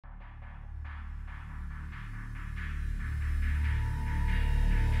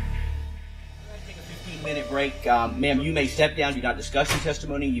5-minute break. Ma'am, you may step down. Do not discuss your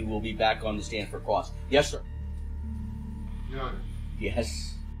testimony. You will be back on the stand for cross. Yes, sir. Your Honor.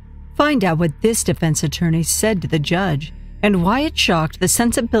 Yes. Find out what this defense attorney said to the judge and why it shocked the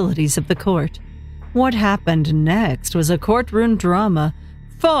sensibilities of the court. What happened next was a courtroom drama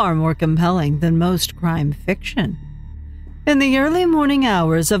far more compelling than most crime fiction. In the early morning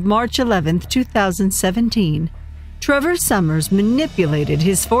hours of March 11, 2017, Trevor Summers manipulated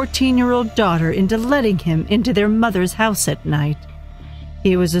his 14-year-old daughter into letting him into their mother's house at night.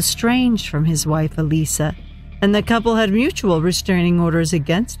 He was estranged from his wife, Alisa, and the couple had mutual restraining orders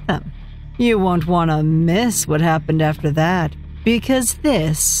against them. You won't want to miss what happened after that, because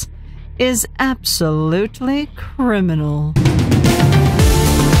this is absolutely criminal.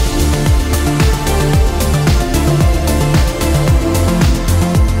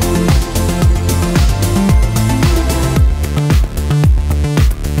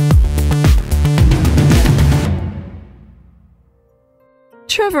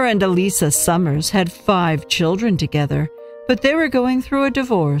 Trevor and Alisa Summers had 5 children together, but they were going through a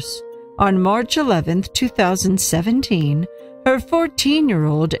divorce. On March 11, 2017, her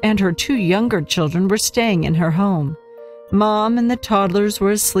 14-year-old and her 2 younger children were staying in her home. Mom and the toddlers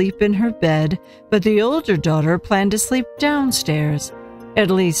were asleep in her bed, but the older daughter planned to sleep downstairs,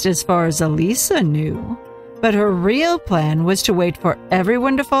 at least as far as Alisa knew. But her real plan was to wait for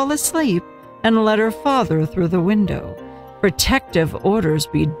everyone to fall asleep and let her father through the window. Protective orders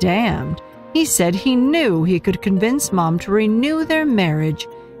be damned. He said he knew he could convince Mom to renew their marriage.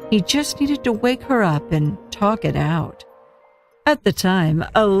 He just needed to wake her up and talk it out. At the time,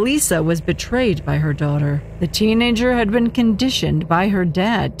 Alisa was betrayed by her daughter. The teenager had been conditioned by her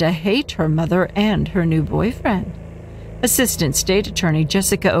dad to hate her mother and her new boyfriend. Assistant State Attorney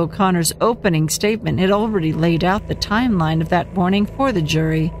Jessica O'Connor's opening statement had already laid out the timeline of that morning for the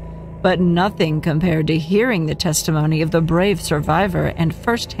jury, but nothing compared to hearing the testimony of the brave survivor and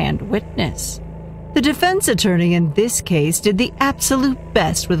first-hand witness. The defense attorney in this case did the absolute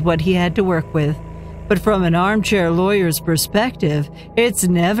best with what he had to work with. But from an armchair lawyer's perspective, it's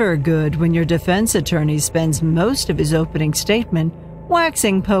never good when your defense attorney spends most of his opening statement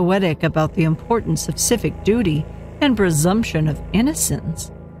waxing poetic about the importance of civic duty and presumption of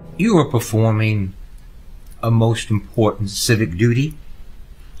innocence. You are performing a most important civic duty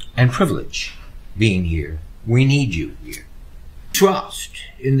and privilege being here. We need you here. Trust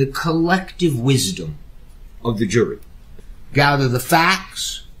in the collective wisdom of the jury. Gather the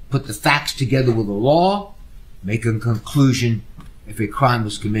facts, put the facts together with the law, make a conclusion if a crime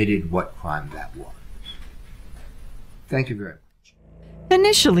was committed, what crime that was. Thank you very much.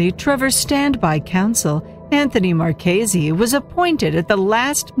 Initially, Trevor's standby counsel, Anthony Marchese, was appointed at the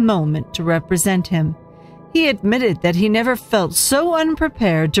last moment to represent him. He admitted that he never felt so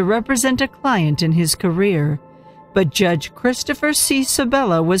unprepared to represent a client in his career. But Judge Christopher C.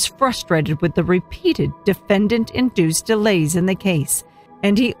 Sabella was frustrated with the repeated defendant-induced delays in the case,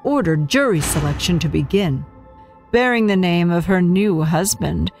 and he ordered jury selection to begin. Bearing the name of her new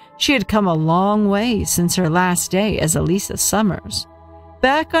husband, she had come a long way since her last day as Alisa Summers.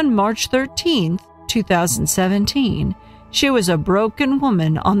 Back on March 13, 2017, she was a broken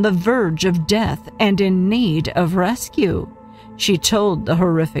woman on the verge of death and in need of rescue. She told the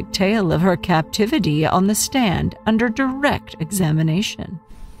horrific tale of her captivity on the stand under direct examination.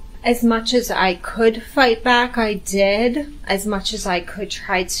 As much as I could fight back, I did. As much as I could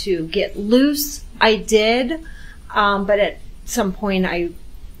try to get loose, I did. But at some point I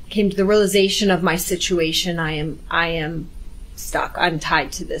came to the realization of my situation. I am stuck. I'm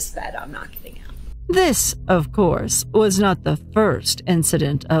tied to this bed. I'm not getting out. This, of course, was not the first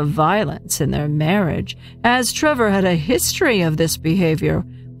incident of violence in their marriage, as Trevor had a history of this behavior,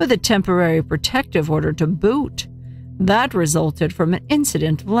 with a temporary protective order to boot. That resulted from an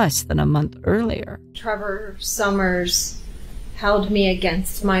incident less than a month earlier. Trevor Summers held me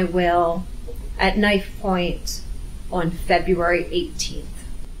against my will at knife point on February 18th.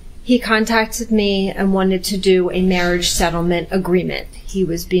 He contacted me and wanted to do a marriage settlement agreement. He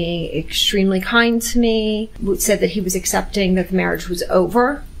was being extremely kind to me, said that he was accepting that the marriage was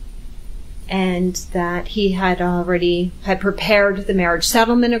over and that he had already prepared the marriage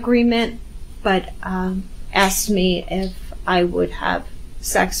settlement agreement, but asked me if I would have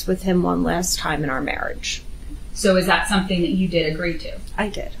sex with him one last time in our marriage. So is that something that you did agree to? I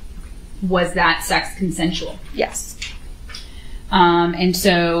did. Was that sex consensual? Yes. And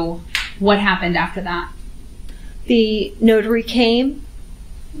so what happened after that? The notary came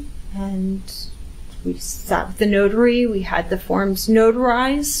and we sat with the notary. We had the forms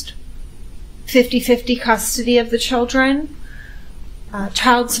notarized, 50-50 custody of the children.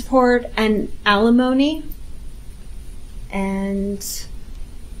 child support and alimony, and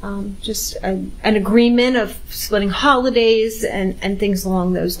just an agreement of splitting holidays and things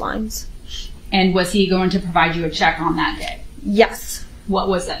along those lines. And was he going to provide you a check on that day? Yes. What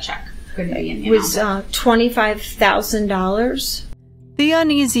was that check? Couldn't be in the It was $25,000. The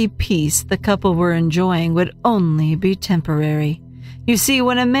uneasy peace the couple were enjoying would only be temporary. You see,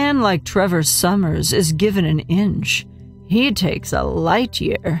 when a man like Trevor Summers is given an inch, he takes a light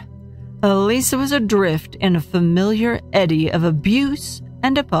year. Alisa was adrift in a familiar eddy of abuse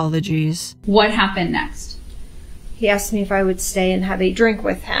and apologies. What happened next? He asked me if I would stay and have a drink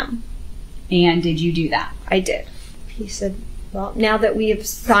with him. And did you do that? I did. He said, well, now that we have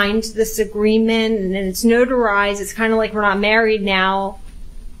signed this agreement and it's notarized, it's kind of like we're not married now.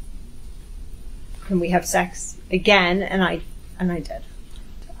 Can we have sex again? And I did.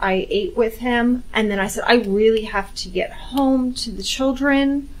 I ate with him, and then I said, I really have to get home to the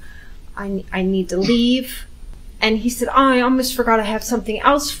children. I need to leave. And he said, oh, I almost forgot I have something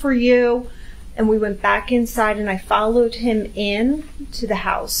else for you. And we went back inside, and I followed him in to the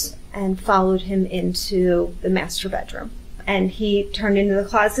house and followed him into the master bedroom. And he turned into the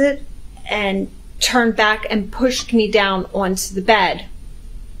closet and turned back and pushed me down onto the bed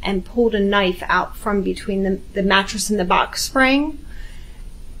and pulled a knife out from between the mattress and the box spring.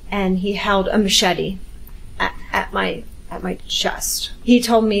 And he held a machete at my chest. He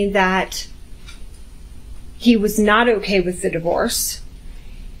told me that he was not okay with the divorce,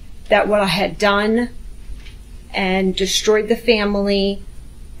 that what I had done and destroyed the family,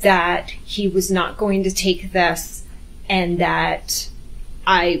 that he was not going to take this, and that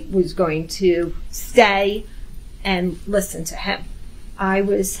I was going to stay and listen to him. I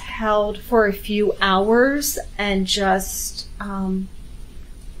was held for a few hours and just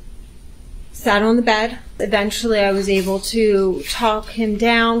sat on the bed. Eventually I was able to talk him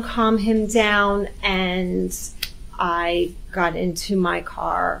down, calm him down, and I got into my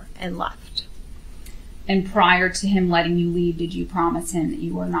car and left. And prior to him letting you leave, did you promise him that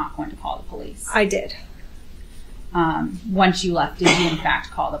you were not going to call the police? I did. Once you left, did you in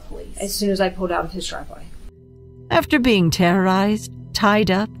fact call the police? As soon as I pulled out of his driveway. After being terrorized, tied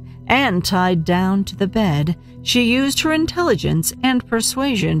up, and tied down to the bed, she used her intelligence and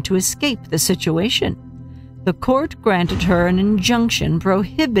persuasion to escape the situation. The court granted her an injunction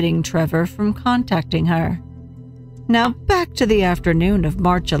prohibiting Trevor from contacting her. Now back to the afternoon of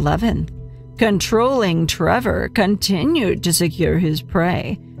March 11th. Controlling Trevor continued to secure his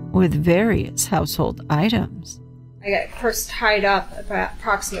prey with various household items. I got first tied up about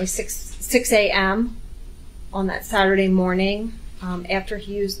approximately 6 a.m. on that Saturday morning. After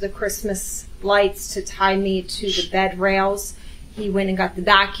he used the Christmas lights to tie me to the bed rails, he went and got the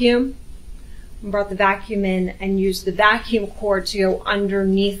vacuum and brought the vacuum in and used the vacuum cord to go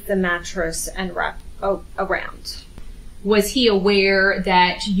underneath the mattress and wrap around. Was he aware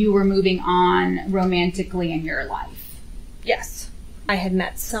that you were moving on romantically in your life? Yes. I had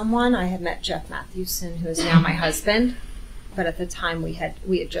met someone. I had met Jeff Mathewson, who is now my husband, but at the time we had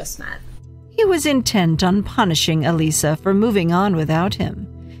just met. He was intent on punishing Alisa for moving on without him.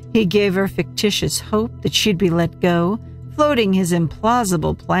 He gave her fictitious hope that she'd be let go, floating his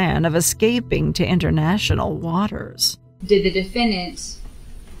implausible plan of escaping to international waters. Did the defendant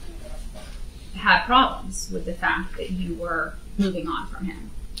have problems with the fact that you were moving on from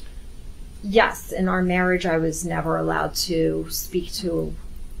him? Yes, in our marriage I was never allowed to speak to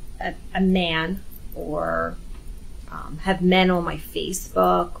a man or have men on my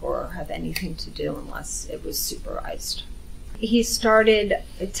Facebook or have anything to do unless it was supervised. He started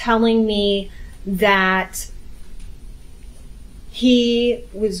telling me that he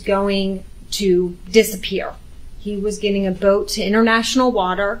was going to disappear. He was getting a boat to international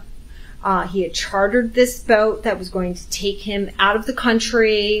water. He had chartered this boat that was going to take him out of the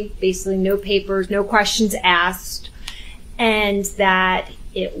country, basically no papers, no questions asked, and that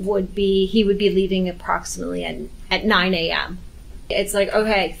he would be leaving approximately at 9 a.m. It's like,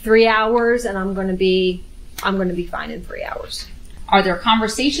 okay, 3 hours and I'm going to be fine in 3 hours. Are there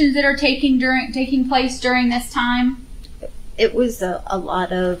conversations that are taking place during this time? It was a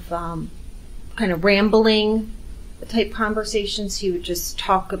lot of kind of rambling type conversations. He would just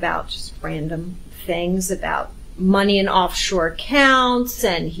talk about just random things about money in offshore accounts,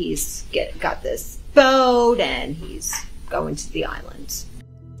 and he's got this boat and he's going to the islands.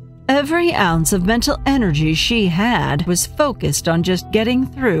 Every ounce of mental energy she had was focused on just getting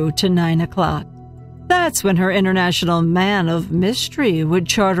through to 9 o'clock. That's when her international man of mystery would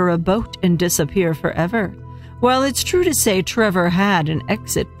charter a boat and disappear forever. While it's true to say Trevor had an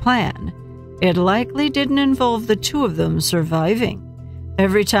exit plan, it likely didn't involve the two of them surviving.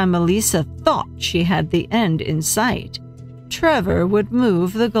 Every time Alisa thought she had the end in sight, Trevor would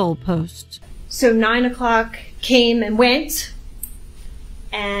move the goalposts. So 9 o'clock came and went,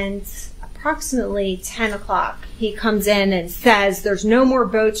 and approximately 10 o'clock, he comes in and says, there's no more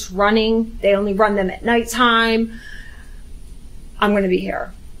boats running. They only run them at nighttime. I'm going to be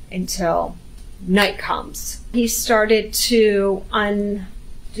here until night comes. He started to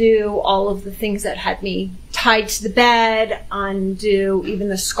undo all of the things that had me tied to the bed, undo even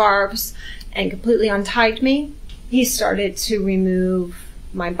the scarves, and completely untied me. He started to remove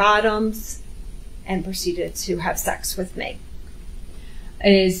my bottoms and proceeded to have sex with me.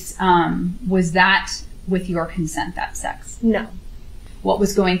 Was that with your consent, that sex? No. What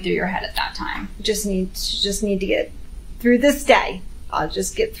was going through your head at that time? Just need to get through this day. I'll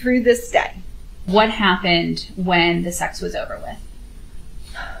just get through this day. What happened when the sex was over with?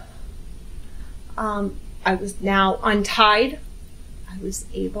 I was now untied. I was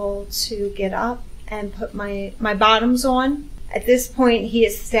able to get up and put my bottoms on. At this point, he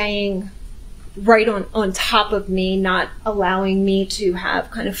is staying right on top of me, not allowing me to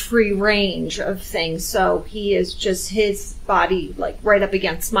have kind of free range of things. So he is just his body like right up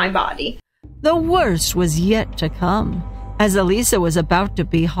against my body. The worst was yet to come. As Alisa was about to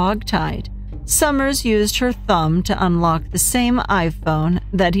be hogtied, Summers used her thumb to unlock the same iPhone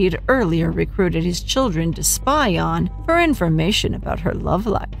that he'd earlier recruited his children to spy on for information about her love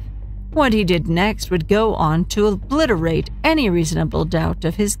life. What he did next would go on to obliterate any reasonable doubt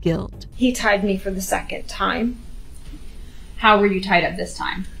of his guilt. He tied me for the second time. How were you tied up this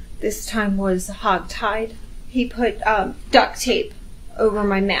time? This time was hogtied. He put duct tape over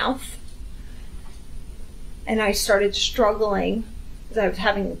my mouth, and I started struggling because I was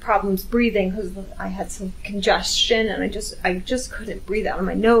having problems breathing because I had some congestion, and I just couldn't breathe out of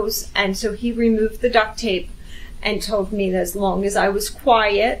my nose. And so he removed the duct tape and told me that as long as I was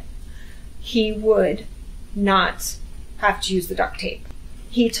quiet, he would not have to use the duct tape.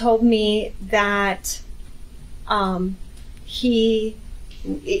 He told me that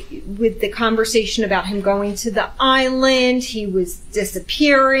with the conversation about him going to the island, he was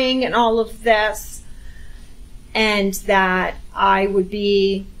disappearing and all of this, and that I would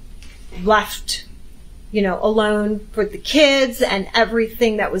be left, alone with the kids and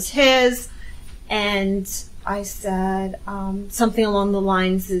everything that was his. And I said something along the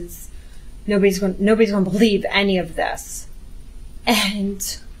lines is, nobody's going to believe any of this. And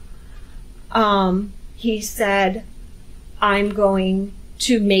he said, I'm going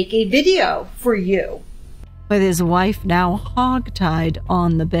to make a video for you. With his wife now hogtied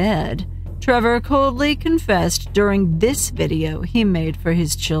on the bed, Trevor coldly confessed during this video he made for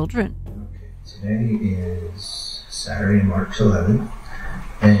his children. Today is Saturday, March 11th,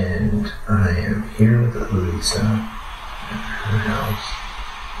 and I am here with Alisa at her house.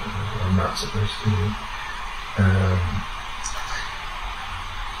 I'm not supposed to be.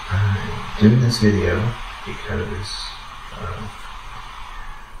 I'm doing this video because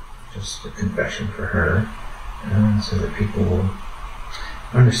just a confession for her, so that people will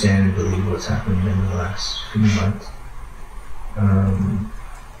understand and believe what's happening in the last few months.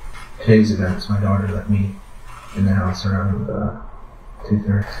 Today's events, my daughter let me in the house around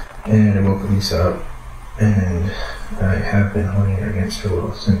 2:30, and I woke Alisa up, and I have been holding her against her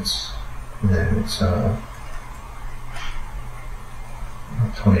will since then. It's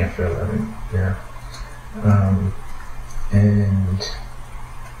 20 after 11, yeah. And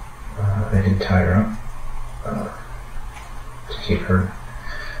I did tie her up to keep her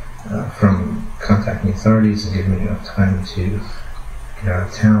from contacting the authorities and give me enough time to get out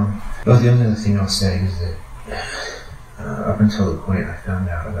of town. But the only other thing I'll say is that up until the point I found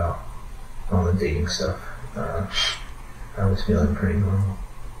out about all the dating stuff, I was feeling pretty normal.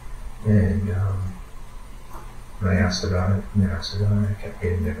 And when I asked about it, I kept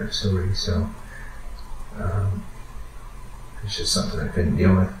getting different stories. So it's just something I couldn't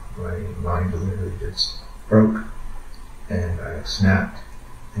deal with. My mind literally just broke, and I snapped,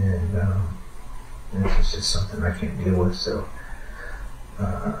 and it's just something I can't deal with. So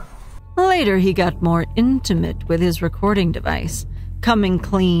later, he got more intimate with his recording device, coming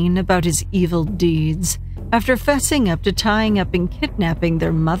clean about his evil deeds. After fessing up to tying up and kidnapping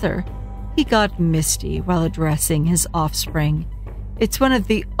their mother, he got misty while addressing his offspring. It's one of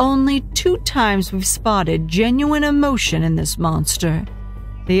the only 2 times we've spotted genuine emotion in this monster,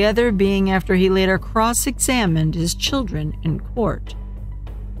 the other being after he later cross-examined his children in court.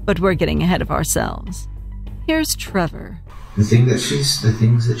 But we're getting ahead of ourselves. Here's Trevor. The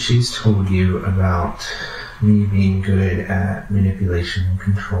things that she's told you about me being good at manipulation and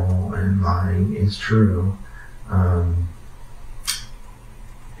control and lying is true.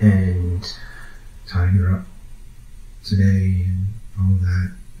 and tying her up today and all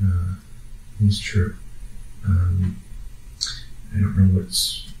that was true. I don't know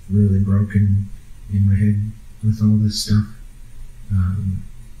what's really broken in my head with all this stuff,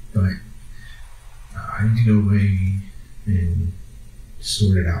 but I need to go away and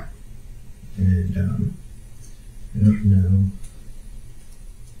sort it out. And I don't know.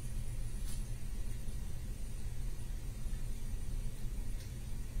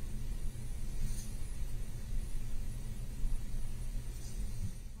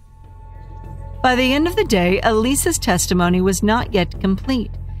 By the end of the day, Alisa's testimony was not yet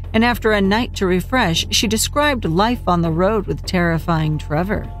complete, and after a night to refresh, she described life on the road with terrifying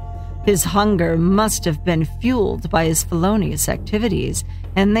Trevor. His hunger must have been fueled by his felonious activities,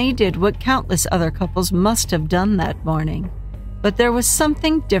 and they did what countless other couples must have done that morning. But there was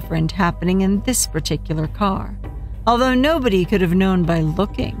something different happening in this particular car. Although nobody could have known by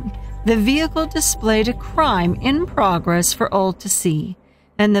looking, the vehicle displayed a crime in progress for all to see,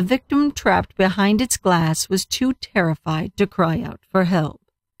 and the victim trapped behind its glass was too terrified to cry out for help.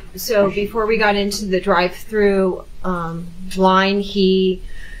 So before we got into the drive-through line, he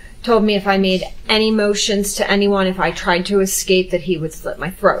told me if I made any motions to anyone, if I tried to escape, that he would slit my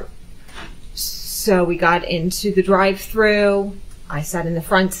throat. So we got into the drive-through. I sat in the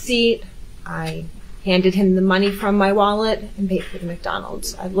front seat. I handed him the money from my wallet and paid for the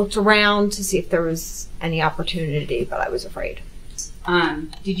McDonald's. I looked around to see if there was any opportunity, but I was afraid.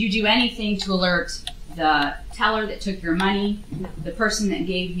 Did you do anything to alert the teller that took your money, the person that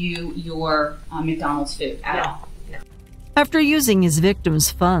gave you your McDonald's food at all? No. After using his victim's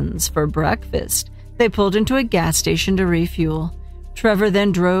funds for breakfast, they pulled into a gas station to refuel. Trevor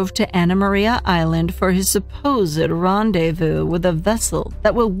then drove to Anna Maria Island for his supposed rendezvous with a vessel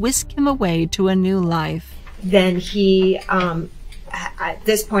that will whisk him away to a new life. Then he, at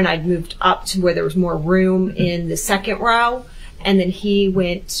this point, I'd moved up to where there was more room in the second row. And then he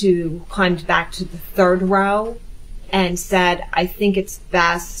climbed back to the third row and said, I think it's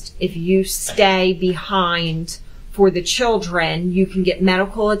best if you stay behind for the children. You can get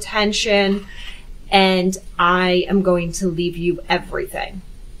medical attention, and I am going to leave you everything.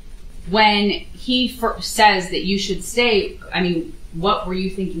 When he says that you should stay, I mean, what were you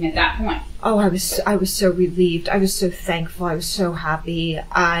thinking at that point? Oh, I was so relieved. I was so thankful. I was so happy.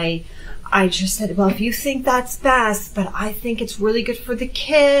 I just said, well, if you think that's best, but I think it's really good for the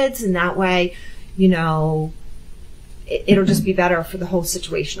kids, and that way, you know, it'll just be better for the whole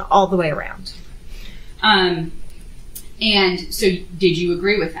situation all the way around. And so did you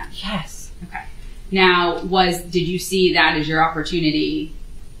agree with him? Yes. Okay. Now, did you see that as your opportunity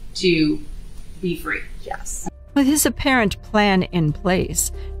to be free? Yes. With his apparent plan in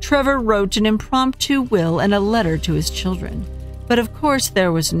place, Trevor wrote an impromptu will and a letter to his children. But of course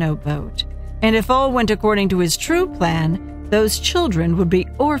there was no boat, and if all went according to his true plan, those children would be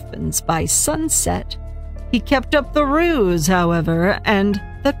orphans by sunset. He kept up the ruse, however, and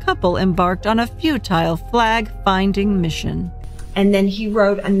the couple embarked on a futile flag-finding mission. And then he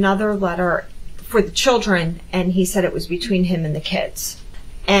wrote another letter for the children, and he said it was between him and the kids.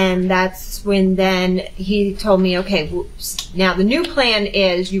 And that's when then he told me, okay, now the new plan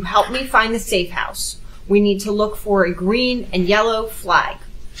is you help me find the safe house. We need to look for a green and yellow flag.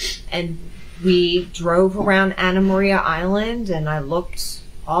 And we drove around Anna Maria Island, and I looked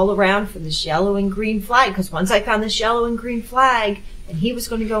all around for this yellow and green flag, because once I found this yellow and green flag, and he was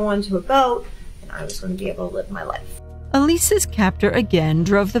going to go onto a boat, and I was going to be able to live my life. Elisa's captor again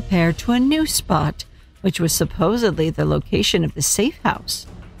drove the pair to a new spot, which was supposedly the location of the safe house.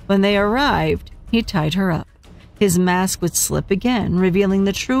 When they arrived, he tied her up. His mask would slip again, revealing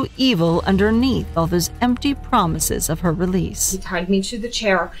the true evil underneath all those empty promises of her release. He tied me to the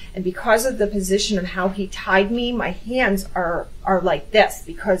chair, and because of the position of how he tied me, my hands are like this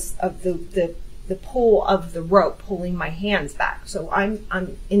because of the pull of the rope pulling my hands back. So I'm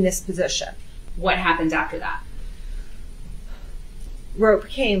in this position. What happened after that? Rope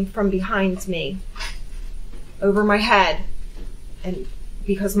came from behind me over my head, and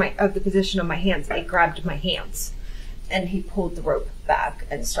because of the position of my hands, I grabbed my hands, and he pulled the rope back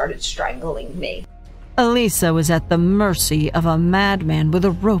and started strangling me. Alisa was at the mercy of a madman with a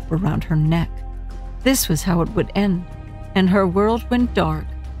rope around her neck. This was how it would end, and her world went dark.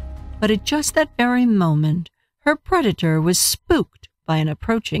 But at just that very moment, her predator was spooked by an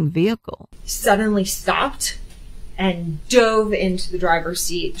approaching vehicle. He suddenly stopped and dove into the driver's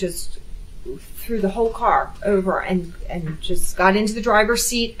seat, just threw the whole car over and just got into the driver's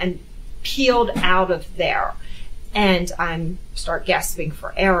seat and peeled out of there. And I start gasping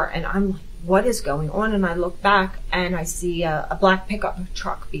for air, and I'm like, what is going on? And I look back and I see a black pickup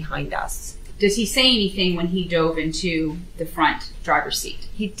truck behind us. Does he say anything when he dove into the front driver's seat?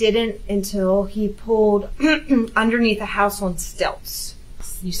 He didn't until he pulled underneath a house on stilts.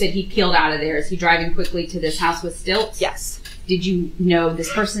 You said he peeled out of there. Is he driving quickly to this house with stilts? Yes. Did you know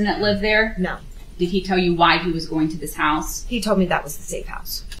this person that lived there? No. Did he tell you why he was going to this house? He told me that was the safe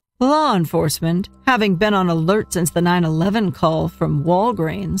house. Law enforcement, having been on alert since the 9/11 call from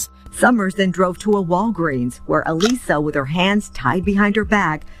Walgreens, Summers then drove to a Walgreens where Alisa, with her hands tied behind her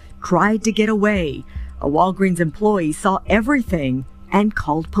back, tried to get away. A Walgreens employee saw everything and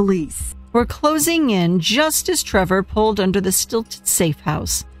called police. were closing in just as Trevor pulled under the stilted safe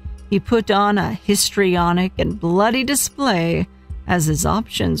house. He put on a histrionic and bloody display as his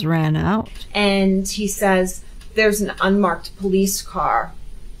options ran out. And he says, there's an unmarked police car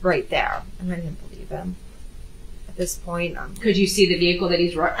right there. And I didn't believe him. At this point, could you see the vehicle that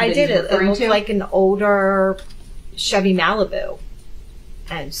he's referring to? I did. It looked like an older Chevy Malibu.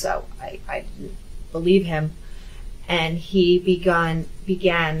 And so I didn't believe him. And he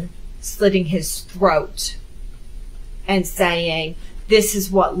began slitting his throat and saying, this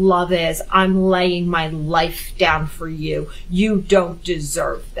is what love is. I'm laying my life down for you. You don't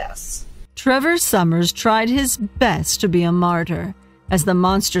deserve this. Trevor Summers tried his best to be a martyr, as the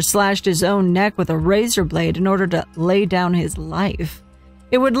monster slashed his own neck with a razor blade in order to lay down his life.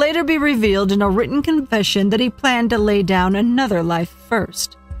 It would later be revealed in a written confession that he planned to lay down another life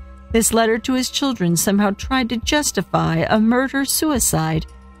first. This letter to his children somehow tried to justify a murder-suicide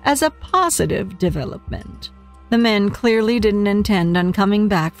as a positive development. The man clearly didn't intend on coming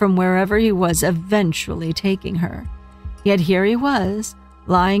back from wherever he was eventually taking her. Yet here he was,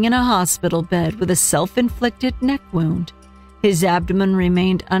 lying in a hospital bed with a self-inflicted neck wound. His abdomen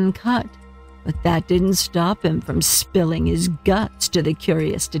remained uncut, but that didn't stop him from spilling his guts to the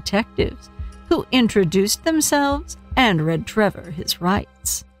curious detectives, who introduced themselves and read Trevor his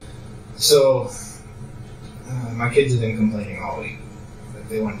rights. So, my kids have been complaining all week that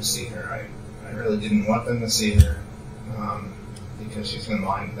they wanted to see her. I really didn't want them to see her because she's been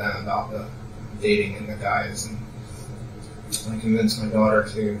lying to them about the dating and the guys. And I convinced my daughter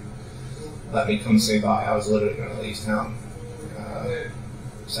to let me come say bye. I was literally going to leave town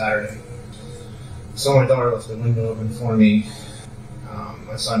Saturday. So my daughter left the window open for me.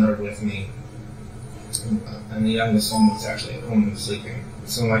 My son rode with me. And the youngest one was actually at home and sleeping.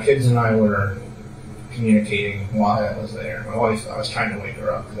 So my kids and I were communicating while I was there. My wife, I was trying to wake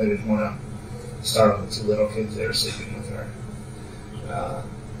her up because I didn't want to startle the two little kids that were sleeping with her.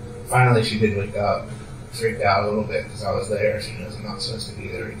 Finally, she did wake up, freaked out a little bit because I was there. She knows I'm not supposed to be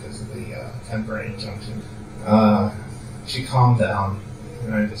there because of the temporary injunction. She calmed down,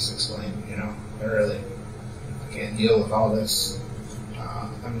 and I just explained, I can't deal with all this.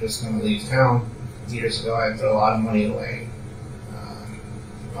 I'm just going to leave town. Years ago, I put a lot of money away,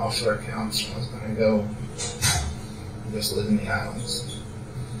 offshore accounts. I was going to go just live in the islands.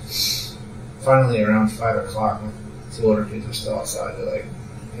 Finally, around 5 o'clock, my two older kids were still outside. They're like,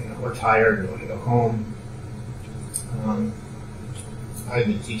 we're tired, we want to go home. I've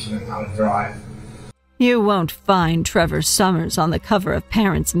been teaching them how to drive. You won't find Trevor Summers on the cover of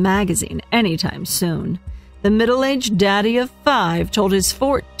Parents magazine anytime soon. The middle-aged daddy of 5 told his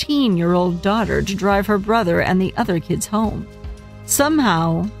 14-year-old daughter to drive her brother and the other kids home.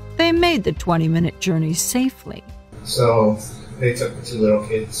 Somehow, they made the 20-minute journey safely. So they took the two little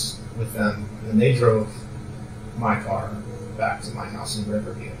kids with them, and they drove my car back to my house in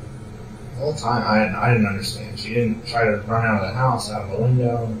Riverview. The whole time, I didn't understand. She didn't try to run out of the house, out of the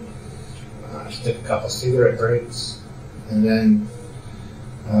window. She took a couple cigarette breaks, and then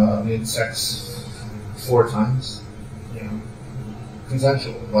we had sex 4 times.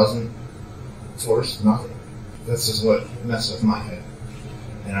 Consensual. It wasn't forced, nothing. This is what messed with my head.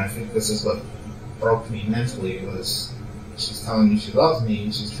 And I think this is what broke me mentally was she's telling me she loves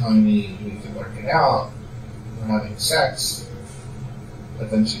me, she's telling me we can work it out, we're having sex,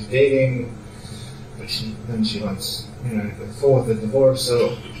 but then she's dating, but then she wants to go full with the divorce.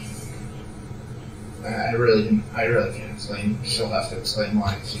 So I really can't explain. She'll have to explain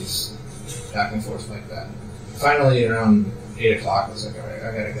why she's back and forth like that. Finally, around 8 o'clock, I was like, all right,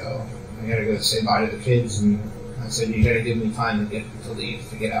 I gotta go. I gotta go say bye to the kids, and I said, you gotta give me time to leave,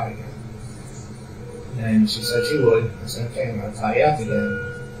 to get out again. And she said she would. I said, okay, I'm gonna tie you up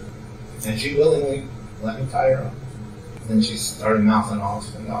again. And she willingly let me tie her up. Then she started mouthing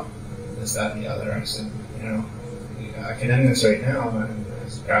off about this, that, and the other. I said, I can end this right now. And I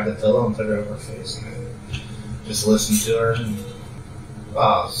just grabbed the pillow and put it over her face, and I just listened to her. And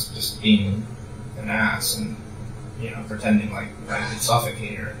I was just being an ass and, pretending like I could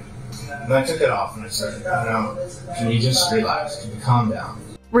suffocate her. And I took it off and I said, can you just relax? Can you calm down?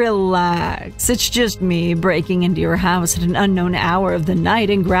 Relax. It's just me breaking into your house at an unknown hour of the night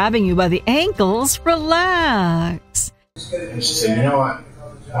and grabbing you by the ankles. Relax. And she said, you know what?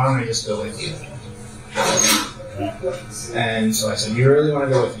 Why don't I just go with you? And so I said, you really want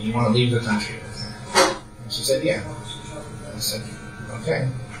to go with me? You want to leave the country with me? And she said, yeah. I said, okay.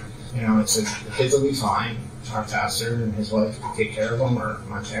 I said, the kids will be fine. Our pastor and his wife will take care of them, or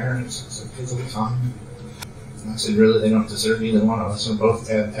my parents. I said, the kids will be fine. And I said, really, they don't deserve either one of us. We're both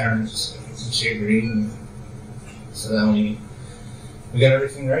bad parents. And she agreed. And so then we got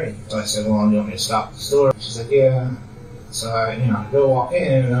everything ready. So I said, well, do you want me to stop at the store? She said, yeah. So I go walk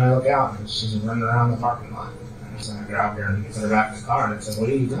in, and I look out, and she's running around the parking lot. So I grabbed her and put her back in the car, and I said, what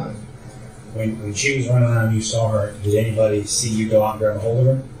are you doing? When she was running around, you saw her. Did anybody see you go out and grab a hold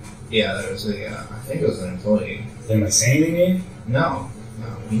of her? Yeah, there was I think it was an employee. Did anybody say anything to you? No,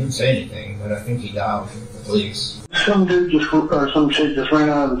 he didn't say anything, but I think he dialed the police. Some chick just ran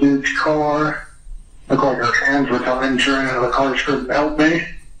out of the dude's car. Looked like her hands were tied and she ran out of the car and couldn't help me.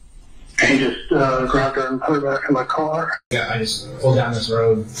 He just grabbed her and put her back in the car. Yeah, I just pulled down this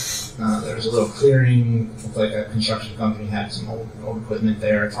road. There was a little clearing. Looked like a construction company had some old equipment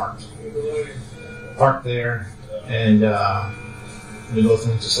there, parked there, and we both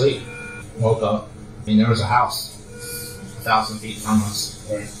went to sleep. Woke up. There was a house 1,000 feet from us.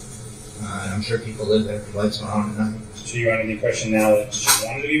 Right. And I'm sure people lived there if the lights were on at night. So you're under the impression now that she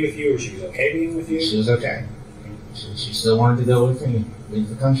wanted to be with you, or she was okay being with you? She was okay. She still wanted to go with me, leave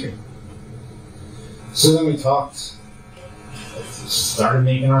the country. So then we talked, started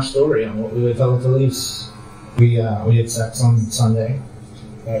making our story on what we would tell the police. We had sex on Sunday.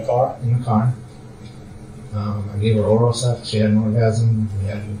 In the car? In the car. I gave her oral sex, she had an orgasm.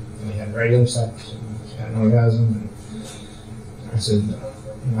 We had regular sex, she had an orgasm. And I said,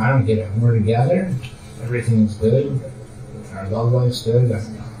 I don't get it. We're together, everything's good, our love life's good.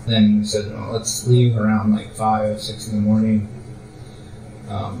 Then we said, well, let's leave around like 5, 6 in the morning.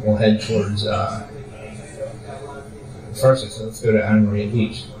 We'll head towards, first I said, let's go to Anna Maria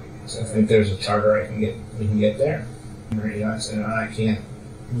Beach. So I think there's a charter we can get there. I said, I can't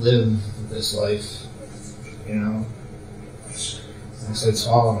live this life, I said,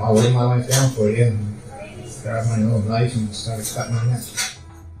 so I'll lay my life down for you, and grabbed my little knife and started cutting my neck.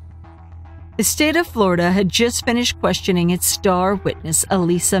 The state of Florida had just finished questioning its star witness,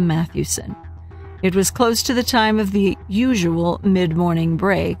 Alisa Mathewson. It was close to the time of the usual mid-morning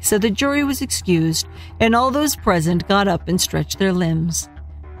break, so the jury was excused, and all those present got up and stretched their limbs.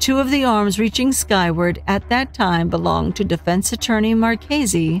 2 of the arms reaching skyward at that time belonged to defense attorney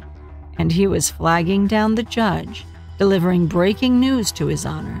Marchese, and he was flagging down the judge, delivering breaking news to his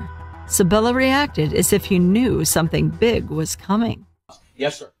honor. Sabella reacted as if he knew something big was coming.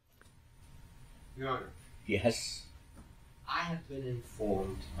 Yes, sir. Your Honor. Yes. I have been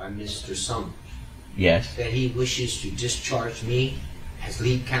informed by Mr. Summers. Yes. That he wishes to discharge me as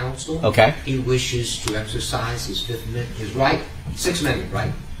lead counsel. Okay. He wishes to exercise his Sixth Amendment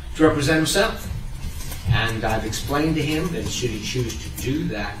right, to represent himself. And I've explained to him that should he choose to do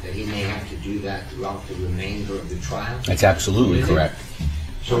that he may have to do that throughout the remainder of the trial. That's absolutely correct.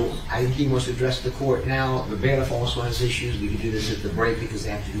 So I think he wants to address the court now. The bailiff also has issues. We can do this at the break because they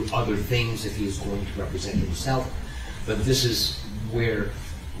have to do other things if he is going to represent himself. But this is where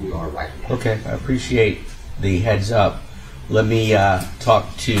we are right now. Okay, I appreciate the heads up. Let me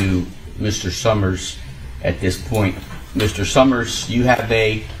talk to Mr. Summers at this point. Mr. Summers, you have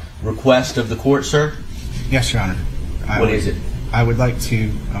a request of the court, sir? Yes, Your Honor. What is it? I would like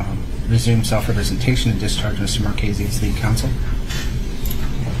to resume self-representation and discharge Mr. Marchese as lead counsel.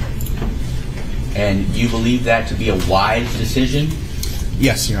 And you believe that to be a wise decision?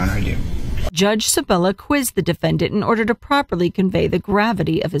 Yes, Your Honor, I do. Judge Sabella quizzed the defendant in order to properly convey the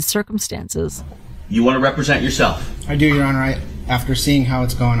gravity of his circumstances. You want to represent yourself? I do, Your Honor. After seeing how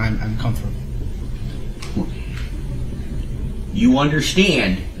it's going, I'm comfortable. You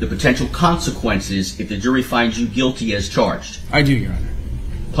understand the potential consequences if the jury finds you guilty as charged? I do, Your Honor.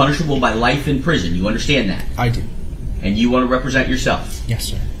 Punishable by life in prison. You understand that? I do. And you want to represent yourself? Yes,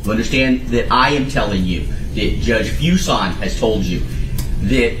 sir. You understand that I am telling you, that Judge Fuson has told you,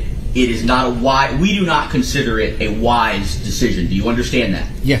 that it is not a wise, we do not consider it a wise decision. Do you understand that?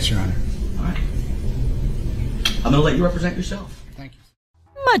 Yes, Your Honor. All right. I'm going to let you represent yourself. Thank you.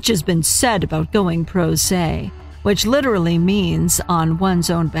 Much has been said about going pro se, which literally means on one's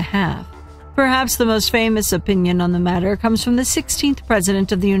own behalf. Perhaps the most famous opinion on the matter comes from the 16th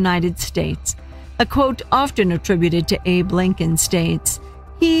President of the United States. A quote often attributed to Abe Lincoln states,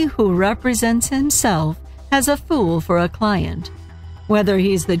 "He who represents himself has a fool for a client." Whether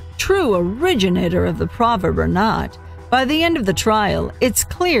he's the true originator of the proverb or not, by the end of the trial, it's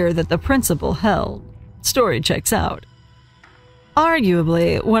clear that the principle held. Story checks out.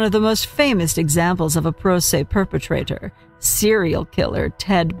 Arguably, one of the most famous examples of a pro se perpetrator, serial killer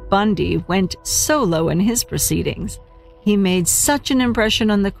Ted Bundy went solo in his proceedings. He made such an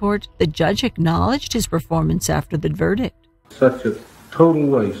impression on the court, the judge acknowledged his performance after the verdict. Such a total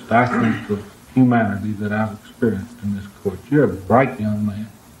waste, I think, of humanity that I've experienced in this court. You're a bright young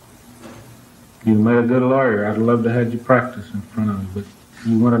man. You'd made a good lawyer. I'd love to have you practice in front of me, but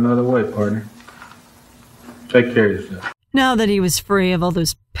you went another way, partner. Take care of yourself. Now that he was free of all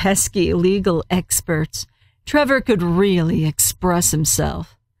those pesky legal experts, Trevor could really express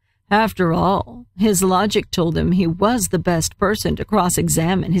himself. After all, his logic told him he was the best person to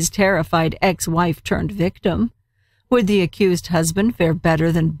cross-examine his terrified ex-wife turned victim. Would the accused husband fare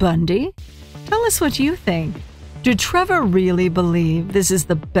better than Bundy? Tell us what you think. Did Trevor really believe this is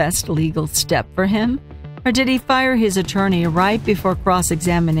the best legal step for him? Or did he fire his attorney right before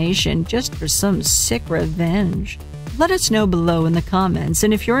cross-examination just for some sick revenge? Let us know below in the comments,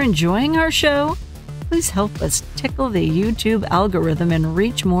 and if you're enjoying our show, please help us tickle the YouTube algorithm and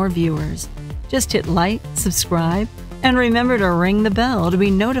reach more viewers. Just hit like, subscribe, and remember to ring the bell to be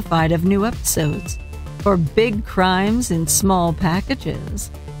notified of new episodes. For big crimes in small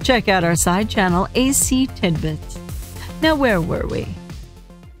packages, check out our side channel, AC Tidbits. Now, where were we?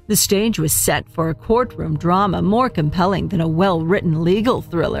 The stage was set for a courtroom drama more compelling than a well-written legal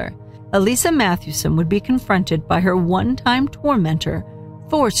thriller. Alisa Mathewson would be confronted by her one-time tormentor,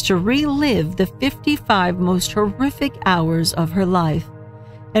 forced to relive the 55 most horrific hours of her life.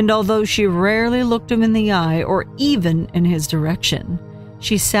 And although she rarely looked him in the eye or even in his direction,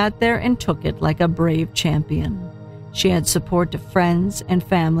 she sat there and took it like a brave champion. She had support of friends and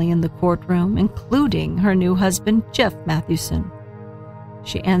family in the courtroom, including her new husband, Jeff Mathewson.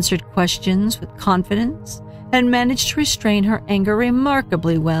 She answered questions with confidence and managed to restrain her anger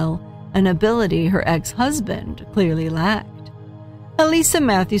remarkably well, an ability her ex-husband clearly lacked. Alisa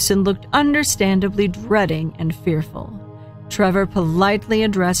Mathewson looked understandably dreading and fearful. Trevor politely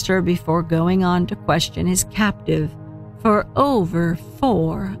addressed her before going on to question his captive for over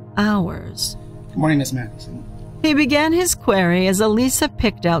 4 hours. Good morning, Miss Mathewson. He began his query as Alisa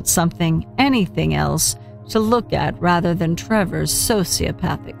picked out something, anything else, to look at rather than Trevor's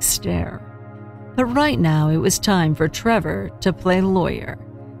sociopathic stare. But right now it was time for Trevor to play lawyer,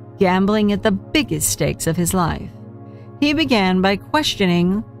 gambling at the biggest stakes of his life. He began by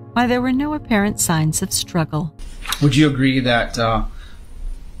questioning why there were no apparent signs of struggle. Would you agree that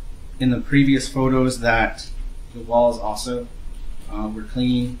in the previous photos that the walls also were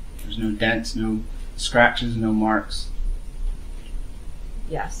clean? There's no dents, no scratches, no marks?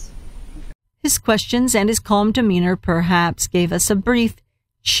 Yes. His questions and his calm demeanor perhaps gave us a brief,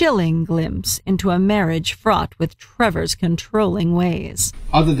 chilling glimpse into a marriage fraught with Trevor's controlling ways.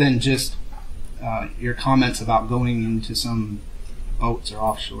 Other than just your comments about going into some boats or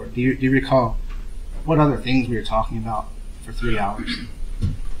offshore, do you recall what other things we were talking about for 3 hours?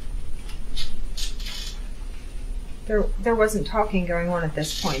 There wasn't talking going on at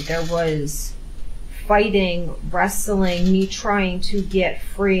this point. There was fighting, wrestling, me trying to get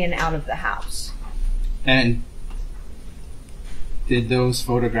free and out of the house. And did those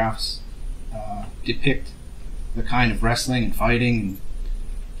photographs depict the kind of wrestling and fighting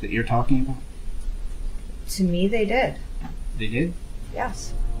that you're talking about? To me, they did. They did?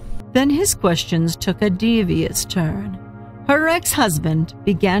 Yes. Then his questions took a devious turn. Her ex-husband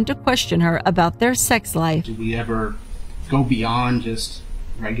began to question her about their sex life. Did we ever go beyond just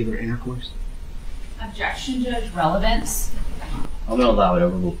regular intercourse? Objection, Judge. Relevance. I'm going to allow it,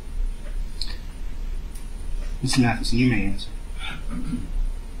 overruled. Mrs. Mathewson, you may answer.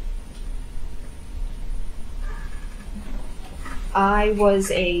 I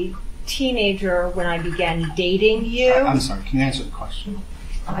was a teenager when I began dating you. I'm sorry, can you answer the question?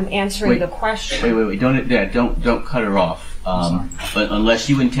 I'm answering the question. Wait. Don't cut her off. But unless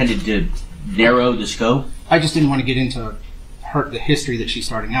you intended to narrow the scope. I just didn't want to get into the history that she's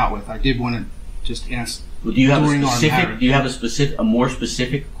starting out with. I did want to just ask. Well, do you have a more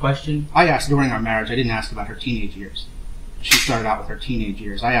specific question? I asked during our marriage. I didn't ask about her teenage years. She started out with her teenage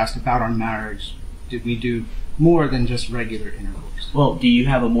years. I asked about our marriage. Did we do more than just regular intercourse? Well, do you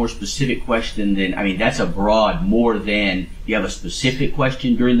have a more specific question than, I mean, that's a broad more than, you have a specific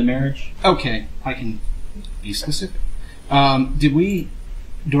question during the marriage? Okay, I can be specific. Did we,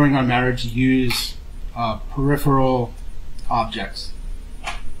 during our marriage, use peripheral objects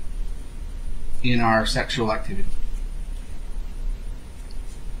in our sexual activity?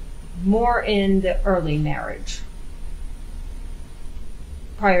 More in the early marriage.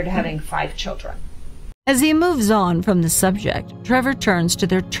 prior to having 5 children. As he moves on from the subject, Trevor turns to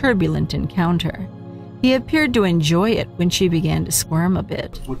their turbulent encounter. He appeared to enjoy it when she began to squirm a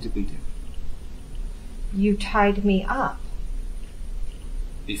bit. What did we do? You tied me up.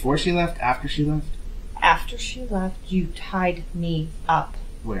 Before she left? After she left? After she left, you tied me up.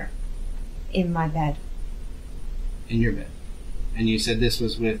 Where? In my bed. In your bed. And you said this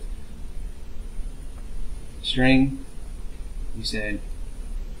was with string. You said,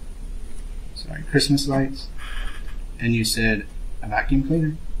 Christmas lights. And you said a vacuum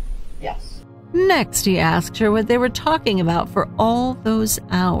cleaner. Yes. Next, he asked her what they were talking about for all those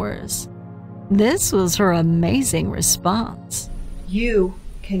hours. This was her amazing response. You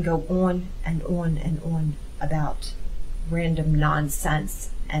can go on and on and on about random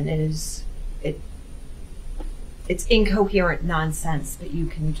nonsense, and it's incoherent nonsense, but you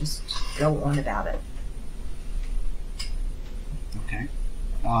can just go on about it. Okay.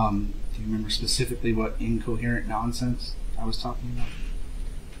 Do you remember specifically what incoherent nonsense I was talking about?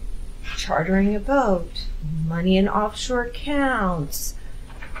 Chartering a boat, money in offshore accounts,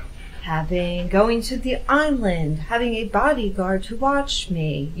 going to the island, having a bodyguard to watch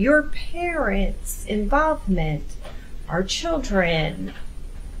me, your parents' involvement, our children,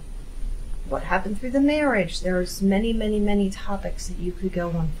 what happened through the marriage. There's many, many, many topics that you could go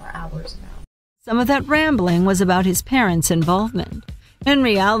on for hours about. Some of that rambling was about his parents' involvement. In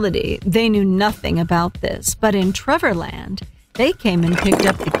reality, they knew nothing about this, but in Trevorland, they came and picked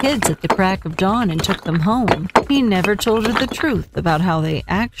up the kids at the crack of dawn and took them home. He never told her the truth about how they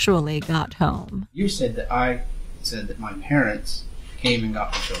actually got home. You said that I said that my parents came and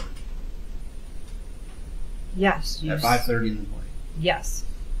got the children. Yes. At 5:30 in the morning. Yes.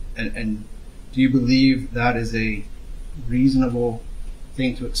 And do you believe that is a reasonable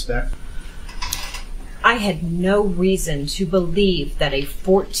thing to expect? I had no reason to believe that a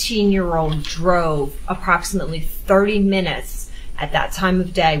 14-year-old drove approximately 30 minutes at that time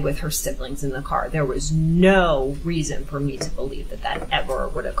of day with her siblings in the car. There was no reason for me to believe that that ever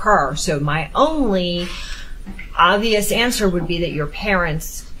would occur. So my only obvious answer would be that your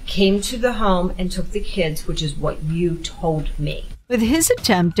parents came to the home and took the kids, which is what you told me. With his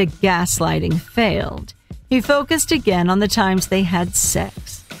attempt at gaslighting failed, he focused again on the times they had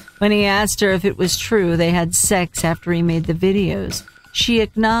sex. When he asked her if it was true they had sex after he made the videos, she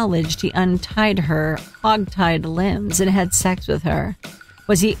acknowledged he untied her hogtied limbs and had sex with her.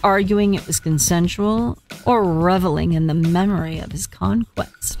 Was he arguing it was consensual or reveling in the memory of his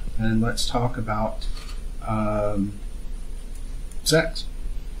conquest? And let's talk about sex.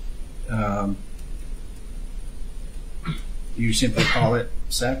 You simply call it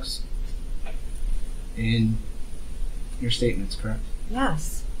sex in your statements, correct?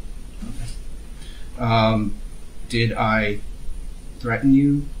 Yes. Okay. Did I threaten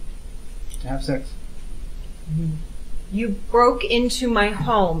you to have sex? You broke into my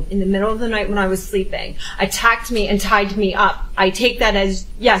home in the middle of the night when I was sleeping, attacked me and tied me up. I take that as,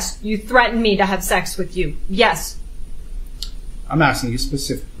 yes, you threatened me to have sex with you. Yes. I'm asking you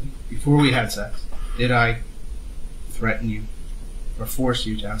specifically, before we had sex, did I threaten you or force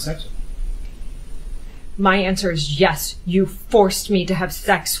you to have sex with me? My answer is yes, you forced me to have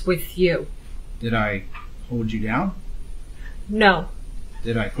sex with you. Did I hold you down? No.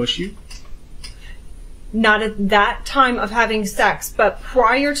 Did I push you? Not at that time of having sex, but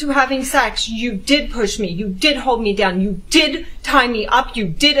prior to having sex, you did push me, you did hold me down, you did tie me up, you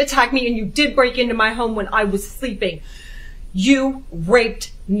did attack me, and you did break into my home when I was sleeping. You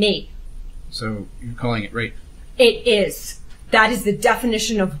raped me. So you're calling it rape? It is. That is the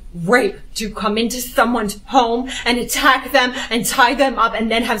definition of rape, to come into someone's home and attack them and tie them up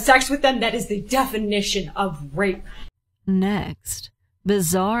and then have sex with them. That is the definition of rape. Next,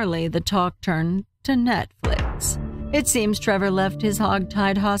 bizarrely, the talk turned to Netflix. It seems Trevor left his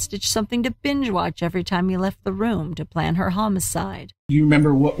hog-tied hostage something to binge-watch every time he left the room to plan her homicide. You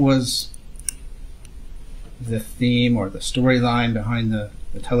remember what was the theme or the storyline behind the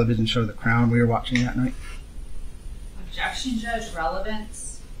television show The Crown we were watching that night? Objection, Judge.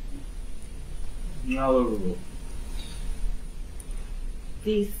 Relevance. No rule.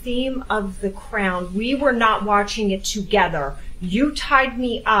 The theme of The Crown, we were not watching it together. You tied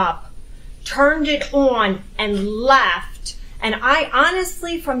me up, turned it on, and left. And I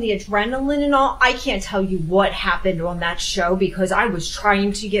honestly, from the adrenaline and all, I can't tell you what happened on that show because I was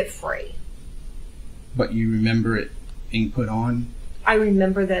trying to get free. But you remember it being put on? I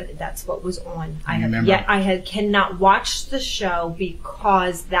remember that that's what was on. I cannot watch the show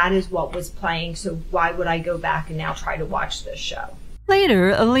because that is what was playing. So why would I go back and now try to watch this show?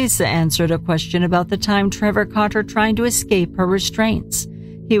 Later, Alisa answered a question about the time Trevor caught her trying to escape her restraints.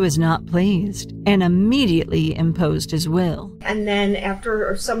 He was not pleased and immediately imposed his will. And then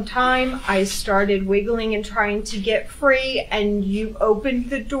after some time, I started wiggling and trying to get free, and you opened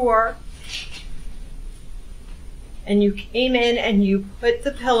the door, and you came in and you put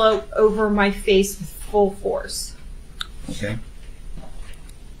the pillow over my face with full force. Okay.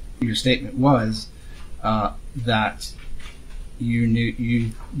 Your statement was that you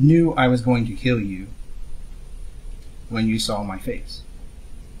knew I was going to kill you when you saw my face.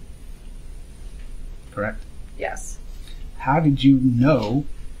 Correct? Yes. How did you know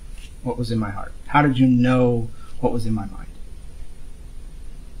what was in my heart? How did you know what was in my mind?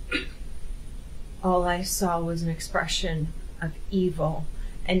 All I saw was an expression of evil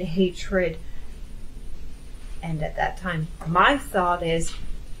and hatred. And at that time, my thought is,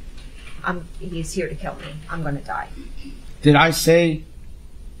 he's here to kill me. I'm going to die. Did I say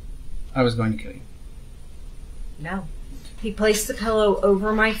I was going to kill you? No. He placed the pillow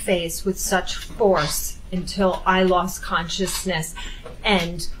over my face with such force until I lost consciousness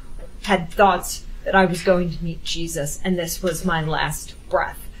and had thoughts that I was going to meet Jesus, and this was my last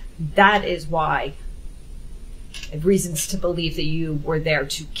breath. That is why I have reasons to believe that you were there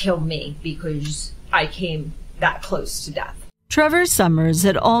to kill me, because I came that close to death. Trevor Summers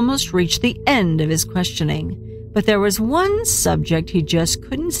had almost reached the end of his questioning, but there was one subject he just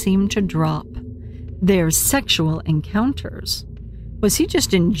couldn't seem to drop. Their sexual encounters. Was he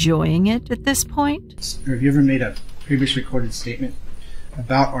just enjoying it at this point? Have you ever made a previous recorded statement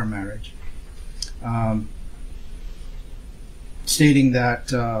about our marriage, stating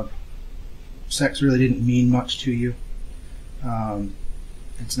that sex really didn't mean much to you?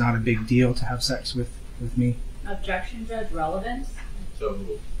 It's not a big deal to have sex with me? Objection, Judge. Relevance? So,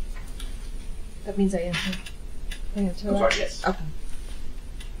 That means I answered. yes. Okay.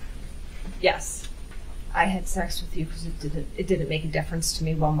 Yes. I had sex with you because it didn't make a difference to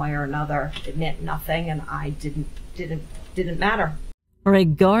me one way or another. It meant nothing, and I didn't matter.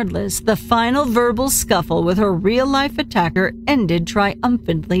 Regardless, the final verbal scuffle with her real-life attacker ended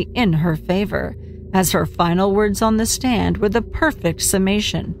triumphantly in her favor, as her final words on the stand were the perfect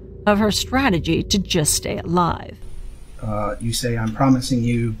summation of her strategy to just stay alive. You say I'm promising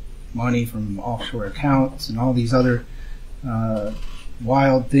you money from offshore accounts and all these other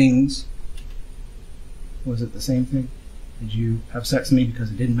wild things. Was it the same thing? Did you have sex with me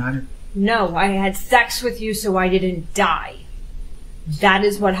because it didn't matter? No, I had sex with you so I didn't die. That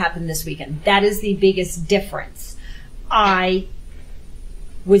is what happened this weekend. That is the biggest difference. I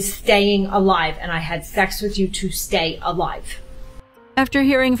was staying alive, and I had sex with you to stay alive. After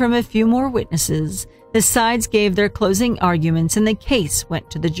hearing from a few more witnesses, the sides gave their closing arguments and the case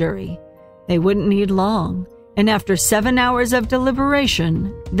went to the jury. They wouldn't need long, and after 7 hours of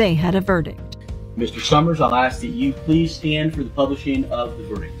deliberation, they had a verdict. Mr. Summers, I'll ask that you please stand for the publishing of the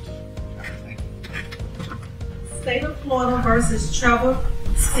verdict. State of Florida versus Trevor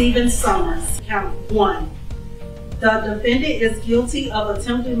Summers. Count 1. The defendant is guilty of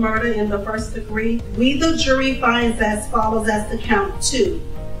attempted murder in the first degree. We, the jury, finds as follows as to count 2.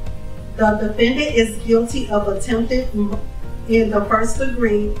 The defendant is guilty of attempted in the first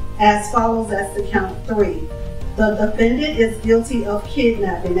degree as follows as to count 3. The defendant is guilty of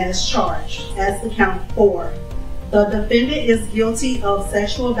kidnapping as charged as to count 4. The defendant is guilty of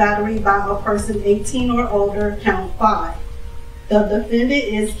sexual battery by a person 18 or older, count 5. The defendant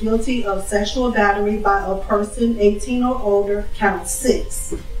is guilty of sexual battery by a person 18 or older, count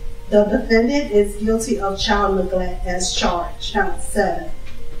 6. The defendant is guilty of child neglect as charged, count 7.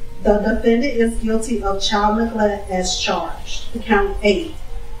 The defendant is guilty of child neglect as charged, count 8.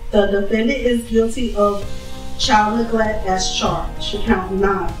 The defendant is guilty of child neglect as charged, count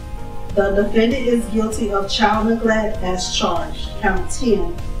 9. The defendant is guilty of child neglect as charged, count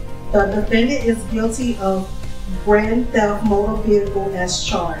 10. The defendant is guilty of grand theft motor vehicle as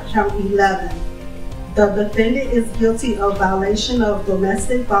charged, count 11. The defendant is guilty of violation of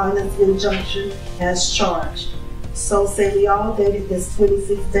domestic violence injunction as charged. So say we all, dated this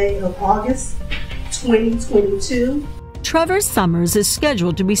 26th day of August, 2022. Trevor Summers is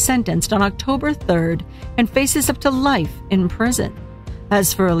scheduled to be sentenced on October 3rd and faces up to life in prison.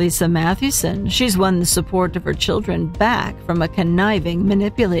 As for Alisa Mathewson, she's won the support of her children back from a conniving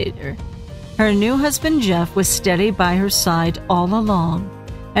manipulator. Her new husband Jeff was steady by her side all along,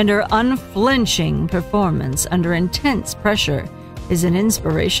 and her unflinching performance under intense pressure is an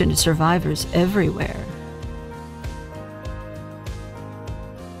inspiration to survivors everywhere.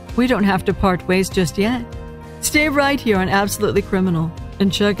 We don't have to part ways just yet. Stay right here on Absolutely Criminal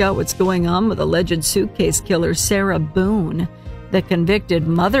and check out what's going on with alleged suitcase killer Sarah Boone, the convicted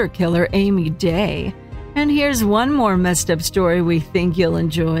mother killer Amy Day, And here's one more messed up story we think you'll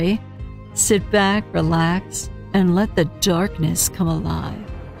enjoy. Sit back, relax, and let the darkness come alive.